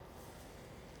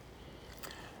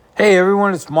Hey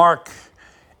everyone, it's Mark,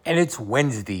 and it's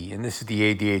Wednesday, and this is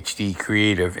the ADHD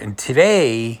Creative. And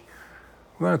today,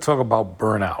 we're going to talk about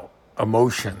burnout,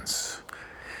 emotions,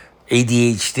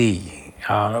 ADHD.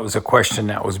 That was a question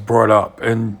that was brought up.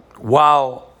 And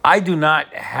while I do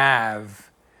not have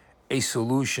a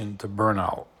solution to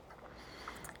burnout,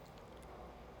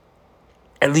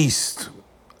 at least,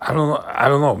 I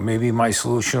don't know, maybe my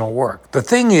solution will work. The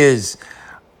thing is,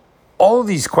 all of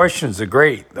these questions are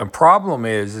great. The problem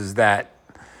is that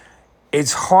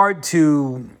it's hard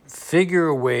to figure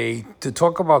a way to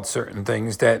talk about certain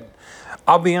things that,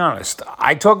 I'll be honest,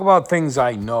 I talk about things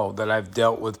I know that I've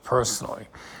dealt with personally.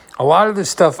 A lot of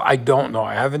this stuff I don't know.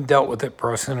 I haven't dealt with it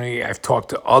personally. I've talked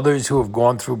to others who have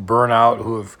gone through burnout,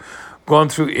 who have gone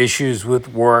through issues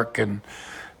with work and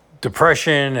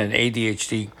depression and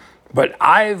ADHD, but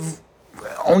I've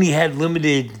only had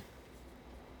limited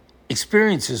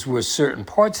experiences with certain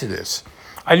parts of this.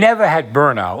 I never had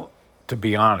burnout, to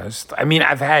be honest. I mean,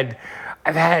 I've had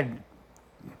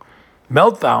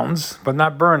meltdowns, but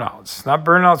not burnouts. Not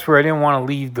burnouts where I didn't want to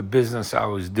leave the business I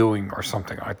was doing or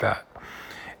something like that.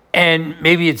 And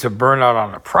maybe it's a burnout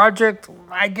on a project.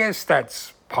 I guess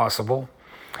that's possible.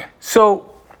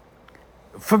 So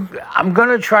I'm going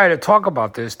to try to talk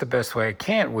about this the best way I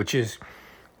can, which is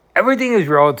everything is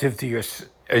relative to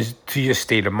your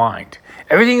state of mind.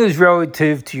 Everything is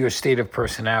relative to your state of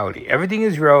personality. Everything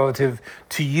is relative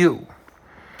to you.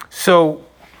 So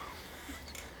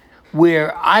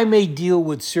where I may deal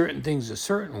with certain things a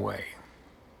certain way,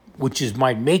 which is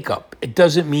my makeup, it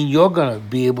doesn't mean you're going to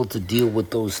be able to deal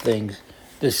with those things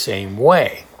the same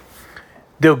way.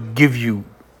 They'll give you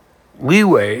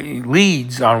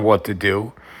leads on what to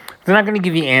do. They're not going to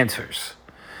give you answers.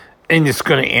 And it's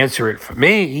going to answer it for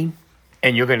me,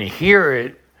 and you're going to hear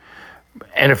it.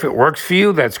 And if it works for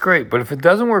you, that's great. But if it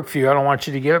doesn't work for you, I don't want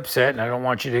you to get upset, and I don't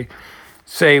want you to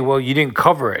say, well, you didn't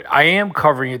cover it. I am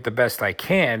covering it the best I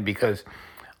can because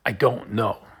I don't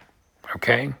know,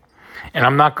 okay? And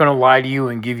I'm not going to lie to you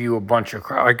and give you a bunch of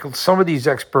crap. Like some of these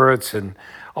experts and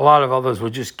a lot of others will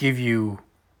just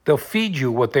they'll feed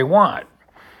you what they want.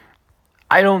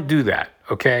 I don't do that,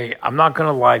 okay? I'm not going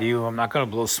to lie to you. I'm not going to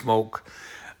blow smoke.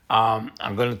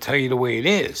 I'm going to tell you the way it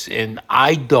is, and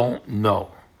I don't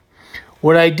know.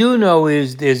 What I do know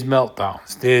is there's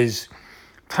meltdowns. There's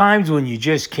times when you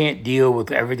just can't deal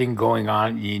with everything going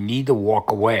on. You need to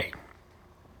walk away.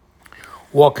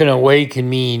 Walking away can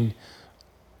mean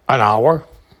an hour,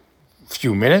 a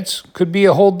few minutes, could be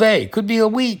a whole day, could be a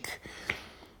week.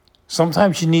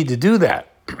 Sometimes you need to do that.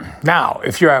 Now,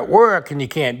 if you're at work and you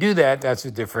can't do that, that's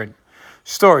a different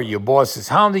story. Your boss is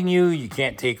hounding you. You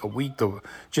can't take a week to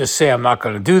just say, I'm not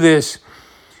going to do this.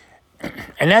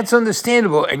 And that's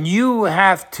understandable. And you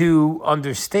have to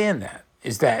understand that,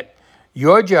 is that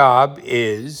your job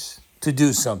is to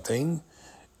do something.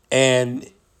 And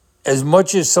as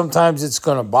much as sometimes it's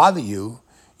going to bother you,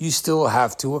 you still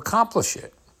have to accomplish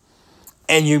it.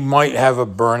 And you might have a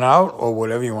burnout or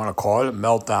whatever you want to call it, a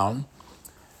meltdown.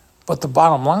 But the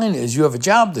bottom line is you have a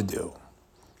job to do.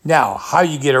 Now, how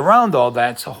you get around all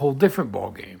that's a whole different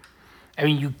ballgame. I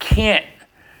mean, you can't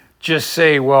just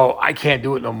say, well, I can't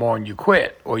do it no more, and you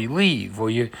quit, or you leave,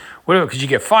 or you whatever, because you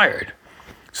get fired.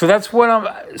 So that's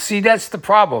that's the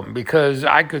problem, because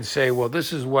I could say, well,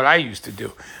 this is what I used to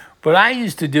do. What I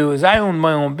used to do is I owned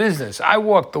my own business. I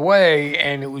walked away,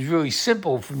 and it was really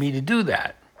simple for me to do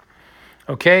that,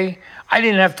 okay? I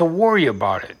didn't have to worry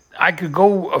about it. I could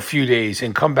go a few days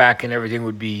and come back, and everything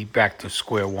would be back to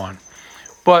square one.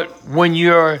 But when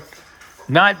you're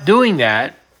not doing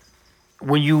that,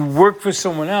 when you work for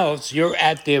someone else, you're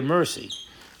at their mercy.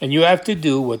 And you have to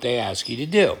do what they ask you to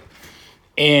do.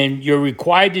 And you're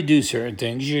required to do certain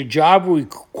things. Your job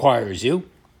requires you.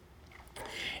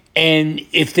 And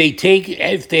if they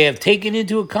have taken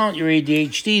into account your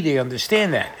ADHD, they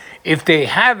understand that. If they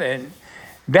haven't,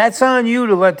 that's on you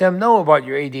to let them know about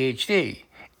your ADHD.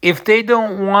 If they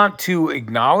don't want to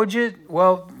acknowledge it,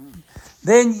 well,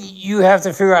 then you have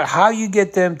to figure out how you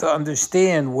get them to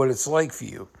understand what it's like for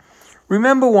you.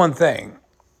 Remember one thing,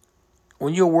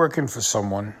 when you're working for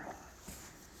someone,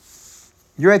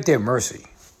 you're at their mercy.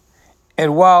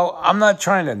 And while I'm not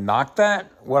trying to knock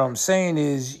that, what I'm saying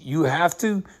is you have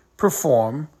to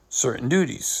perform certain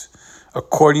duties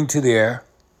according to their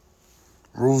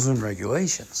rules and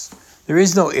regulations. There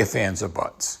is no ifs, ands, or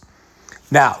buts.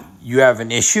 Now, you have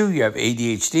an issue, you have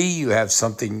ADHD, you have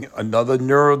another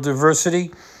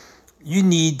neurodiversity, you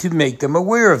need to make them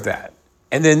aware of that.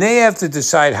 And then they have to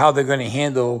decide how they're going to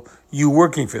handle you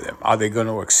working for them. Are they going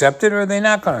to accept it or are they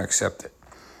not going to accept it?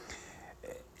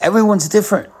 Everyone's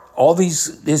different.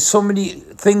 there's so many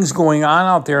things going on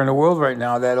out there in the world right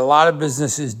now that a lot of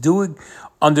businesses do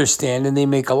understand and they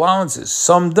make allowances.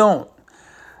 Some don't.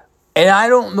 And I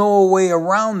don't know a way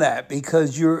around that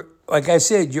because like I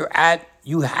said,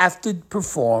 you have to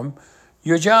perform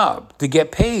your job to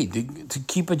get paid, to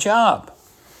keep a job.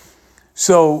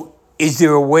 So is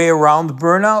there a way around the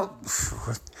burnout?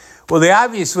 Well, the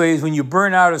obvious way is when you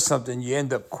burn out of something, you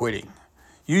end up quitting.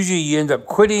 Usually you end up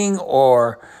quitting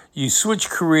or you switch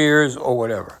careers or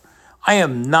whatever. I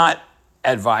am not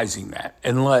advising that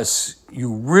unless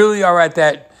you really are at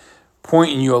that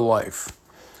point in your life.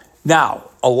 Now,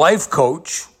 a life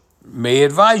coach may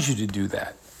advise you to do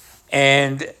that.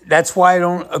 And that's why I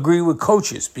don't agree with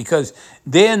coaches, because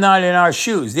they're not in our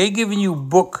shoes. They're giving you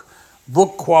book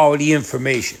quality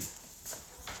information.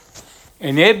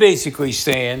 And they're basically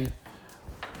saying,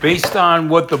 based on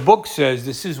what the book says,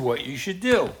 this is what you should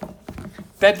do.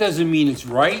 That doesn't mean it's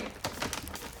right.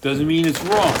 Doesn't mean it's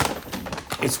wrong.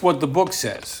 It's what the book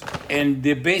says. And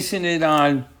they're basing it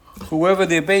on whoever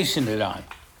they're basing it on.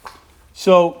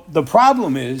 So the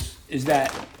problem is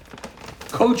that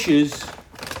coaches,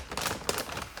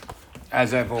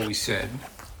 as I've always said,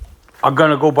 are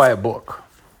going to go by a book.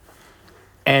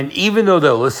 And even though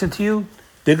they'll listen to you,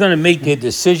 they're going to make their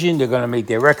decision, they're going to make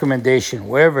their recommendation,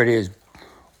 whatever it is,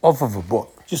 off of a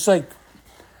book. Just like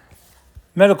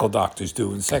medical doctors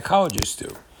do and psychologists do.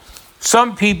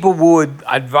 Some people would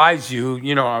advise you,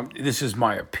 this is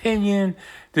my opinion,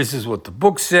 this is what the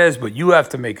book says, but you have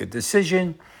to make a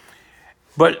decision.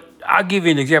 But I'll give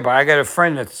you an example. I got a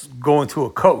friend that's going to a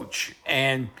coach,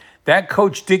 and that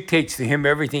coach dictates to him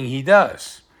everything he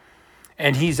does.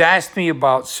 And he's asked me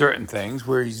about certain things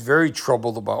where he's very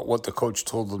troubled about what the coach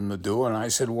told him to do. And I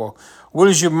said, well, what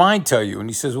does your mind tell you? And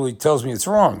he says, well, he tells me it's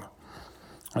wrong.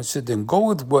 I said, then go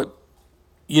with what,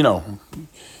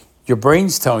 your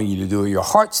brain's telling you to do, or your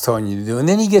heart's telling you to do. And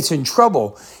then he gets in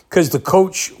trouble because the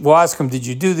coach will ask him, did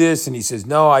you do this? And he says,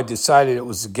 no, I decided it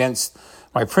was against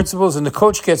my principles. And the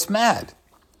coach gets mad.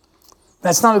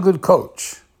 That's not a good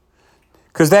coach,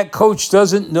 because that coach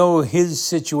doesn't know his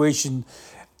situation.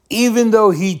 Even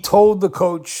though he told the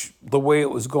coach the way it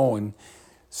was going,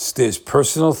 there's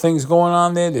personal things going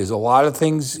on there. There's a lot of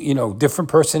things, different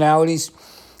personalities.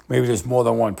 Maybe there's more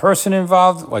than one person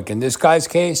involved. Like in this guy's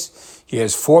case, he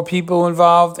has 4 people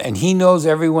involved, and he knows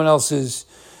everyone else's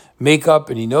makeup,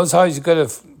 and he knows how he's going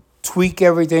to tweak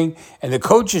everything. And the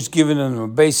coach is giving him a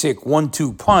basic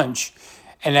 1-2 punch,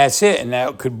 and that's it. And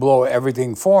that could blow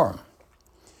everything for him.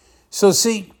 So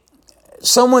see,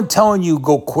 someone telling you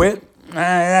go quit,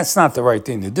 that's not the right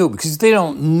thing to do, because they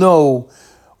don't know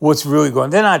what's really going on.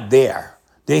 They're not there.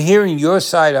 They're hearing your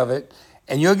side of it,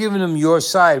 and you're giving them your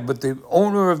side, but the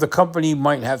owner of the company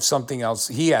might have something else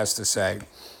he has to say.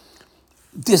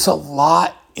 There's a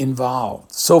lot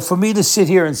involved. So for me to sit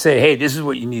here and say, hey, this is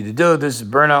what you need to do, this is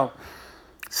burnout,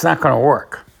 it's not going to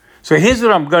work. So here's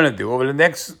what I'm going to do.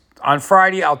 On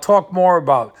Friday, I'll talk more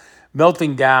about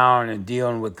melting down and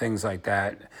dealing with things like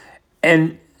that.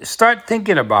 And start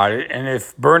thinking about it. And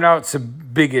if burnout's a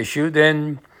big issue,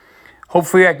 then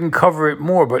hopefully I can cover it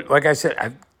more. But like I said,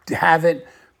 I haven't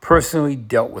personally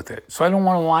dealt with it, so I don't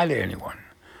want to lie to anyone.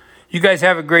 You guys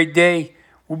have a great day.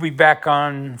 We'll be back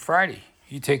on Friday.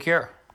 You take care.